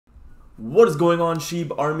What is going on,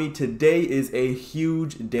 Shiba Army? Today is a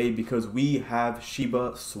huge day because we have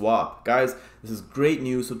Shiba Swap. Guys, this is great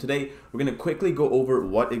news. So today we're going to quickly go over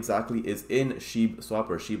what exactly is in Shiba Swap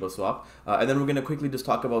or Shiba Swap. And then we're going to quickly just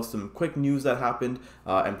talk about some quick news that happened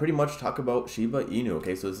and pretty much talk about Shiba Inu.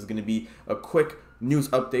 Okay, so this is going to be a quick news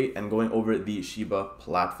update and going over the Shiba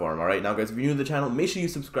platform. All right, now guys, if you're new to the channel, make sure you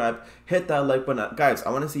subscribe, hit that like button. Guys,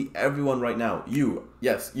 I want to see everyone right now. You,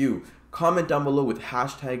 yes, you. Comment down below with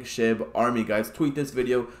hashtag Shiba Army, guys. Tweet this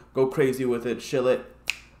video, go crazy with it, chill it.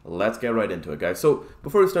 Let's get right into it, guys. So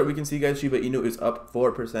before we start, we can see, guys, Shiba Inu is up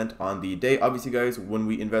 4% on the day. Obviously, guys, when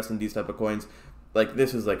we invest in these type of coins, like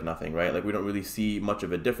this is like nothing, right? Like we don't really see much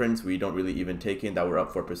of a difference. We don't really even take in that we're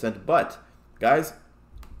up 4%. But guys,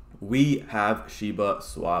 we have Shiba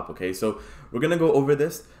Swap. Okay, so we're gonna go over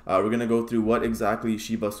this. We're gonna go through what exactly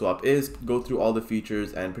Shiba Swap is, go through all the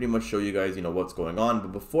features, and pretty much show you guys, what's going on.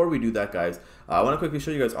 But before we do that, guys, I want to quickly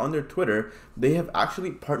show you guys on their Twitter, they have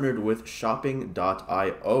actually partnered with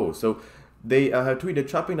Shopping.io. So they have tweeted,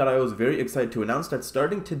 Shopping.io is very excited to announce that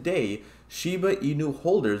starting today, Shiba Inu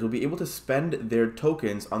holders will be able to spend their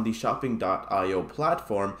tokens on the Shopping.io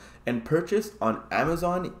platform and purchase on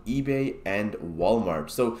Amazon, eBay, and Walmart.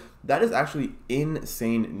 So that is actually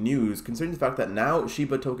insane news, considering the fact that now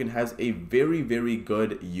Shiba token has a very, very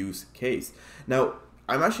good use case. Now,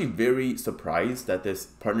 I'm actually very surprised that this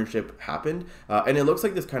partnership happened, and it looks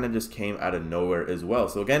like this kind of just came out of nowhere as well.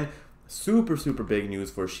 So again, super big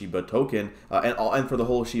news for Shiba token and for the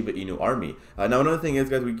whole Shiba Inu army. Now another thing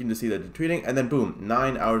is, guys, we can just see that they're tweeting, and then boom,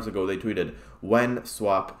 9 hours ago they tweeted, when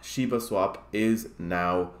swap, Shiba Swap is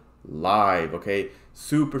now live. Okay,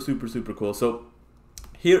 super cool. So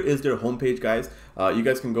here is their homepage, guys. You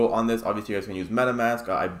guys can go on this. Obviously, you guys can use MetaMask.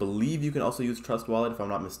 I believe you can also use Trust Wallet, if I'm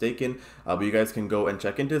not mistaken. But you guys can go and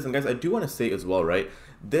check into this. And guys, I do want to say as well, right?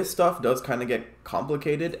 This stuff does kind of get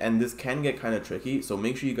complicated, and this can get kind of tricky. So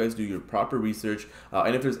make sure you guys do your proper research.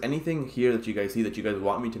 And if there's anything here that you guys see that you guys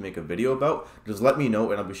want me to make a video about, just let me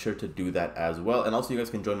know, and I'll be sure to do that as well. And also, you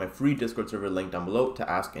guys can join my free Discord server link down below to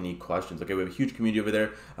ask any questions. Okay, we have a huge community over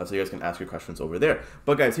there, so you guys can ask your questions over there.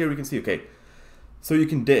 But guys, here we can see, okay, so you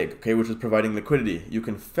can dig, okay, which is providing liquidity. You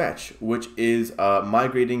can fetch, which is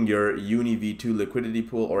migrating your Uni V2 liquidity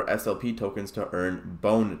pool or SLP tokens to earn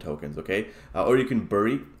bone tokens, okay? Or you can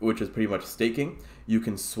bury, which is pretty much staking. You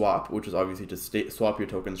can swap, which is obviously to swap your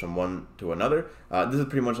tokens from one to another. This is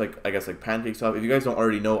pretty much like, I guess, like Pancake Swap. If you guys don't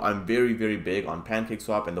already know, I'm very big on Pancake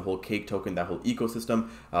Swap and the whole cake token, that whole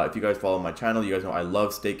ecosystem. If you guys follow my channel, you guys know I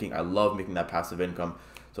love staking. I love making that passive income.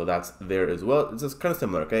 So that's there as well. It's just kind of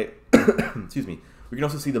similar, okay? Excuse me. We can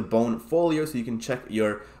also see the bone folio, so you can check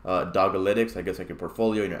your dogalytics, I guess like your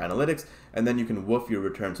portfolio and your analytics, and then you can woof your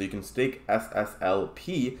return. So you can stake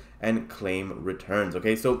SSLP and claim returns,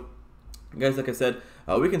 okay? So guys, like I said,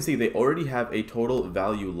 we can see they already have a total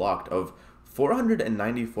value locked of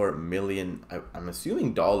 494 million, I'm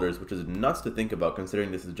assuming dollars, which is nuts to think about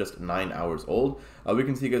considering this is just 9 hours old. We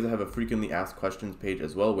can see, guys, I have a frequently asked questions page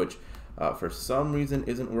as well, which for some reason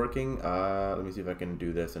isn't working. Let me see if I can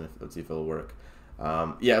do this, and let's see if it'll work.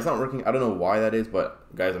 Yeah, it's not working. I don't know why that is,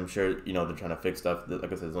 but guys, I'm sure they're trying to fix stuff.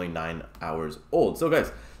 Like I said, it's only 9 hours old. So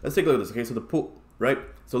guys, let's take a look at this. Okay, so the pool, right?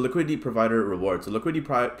 So liquidity provider rewards. So liquidity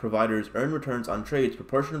providers earn returns on trades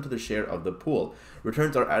proportional to the share of the pool.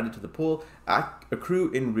 Returns are added to the pool,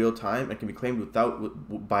 accrue in real time, and can be claimed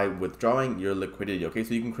by withdrawing your liquidity. Okay,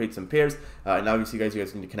 so you can create some pairs, and obviously, guys, you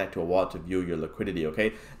guys need to connect to a wallet to view your liquidity.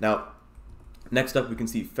 Okay, now next up we can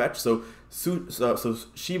see fetch. So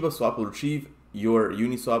Shiba Swap will retrieve your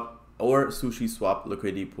Uniswap or Sushi Swap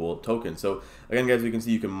liquidity pool token. So again, guys, you can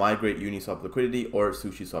see you can migrate Uniswap liquidity or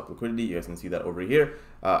Sushi Swap liquidity. You guys can see that over here.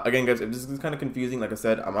 Again, guys, if this is kind of confusing, like I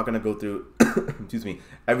said, I'm not going to go through excuse me,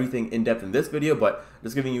 everything in depth in this video, but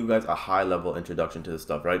just giving you guys a high level introduction to this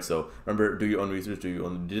stuff, right? So remember, do your own research, do your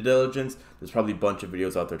own due diligence. There's probably a bunch of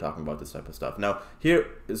videos out there talking about this type of stuff. Now here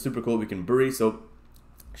is super cool. We can bury. So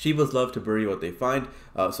Shibas love to bury what they find.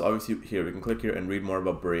 So obviously here we can click here and read more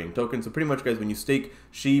about burying tokens. So pretty much, guys, when you stake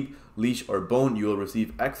SHIB, leash, or bone, you will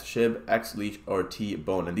receive X SHIB, X leash, or T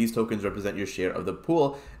bone, and these tokens represent your share of the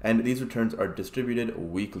pool, and these returns are distributed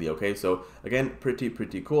weekly. Okay, so again, pretty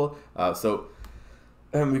cool.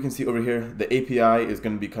 We can see over here the API is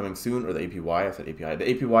going to be coming soon, or the APY. I said API. The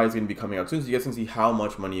APY is going to be coming out soon, so you guys can see how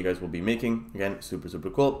much money you guys will be making. Again, super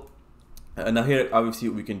cool. And now here, obviously,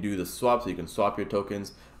 we can do the swap, so you can swap your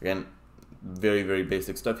tokens. Again, very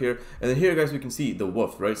basic stuff here. And then here, guys, we can see the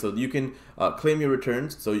woof, right? So you can claim your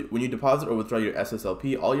returns. So when you deposit or withdraw your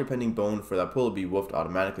SSLP, all your pending bone for that pool will be woofed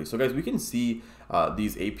automatically. So guys, we can see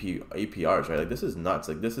these APRs, right? Like this is nuts.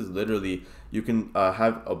 Like this is literally, you can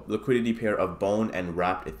have a liquidity pair of Bone and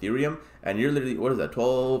wrapped Ethereum, and you're literally, what is that,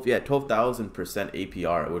 12,000%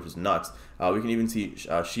 APR, which is nuts. We can even see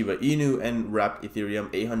Shiba Inu and wrapped Ethereum,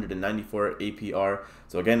 894 APR.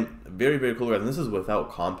 So again, very, very cool, guys. And this is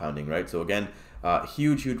without compounding, right? So again,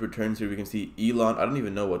 huge returns here. We can see Elon. I don't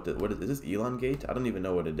even know what is this Elon Gate? I don't even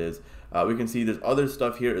know what it is. We can see there's other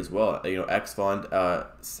stuff here as well. You know, X Fund,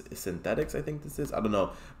 Synthetics, I think this is. I don't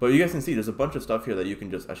know, but you guys can see there's a bunch of stuff here that you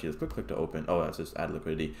can just actually let's click to open. Oh, that's just add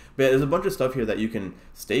liquidity. But yeah, there's a bunch of stuff here that you can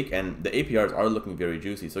stake, and the APRs are looking very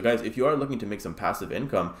juicy. So guys, if you are looking to make some passive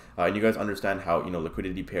income, and you guys understand how, you know,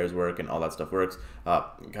 liquidity pairs work and all that stuff works,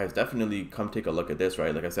 guys, definitely come take a look at this,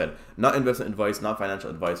 right? Like I said, not investment advice, not financial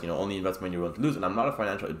advice. You know, only invest when you're willing to lose. And I'm not a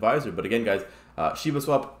financial advisor, but again, guys, Shiba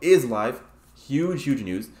Swap is live. Huge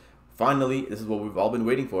news. Finally, this is what we've all been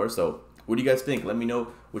waiting for. So what do you guys think? Let me know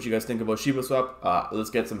what you guys think about Shiba Swap. Let's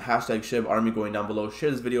get some hashtag Shib Army going down below. Share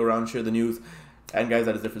this video around, share the news. And guys,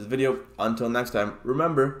 that is it for this video. Until next time,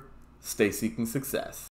 remember, stay seeking success.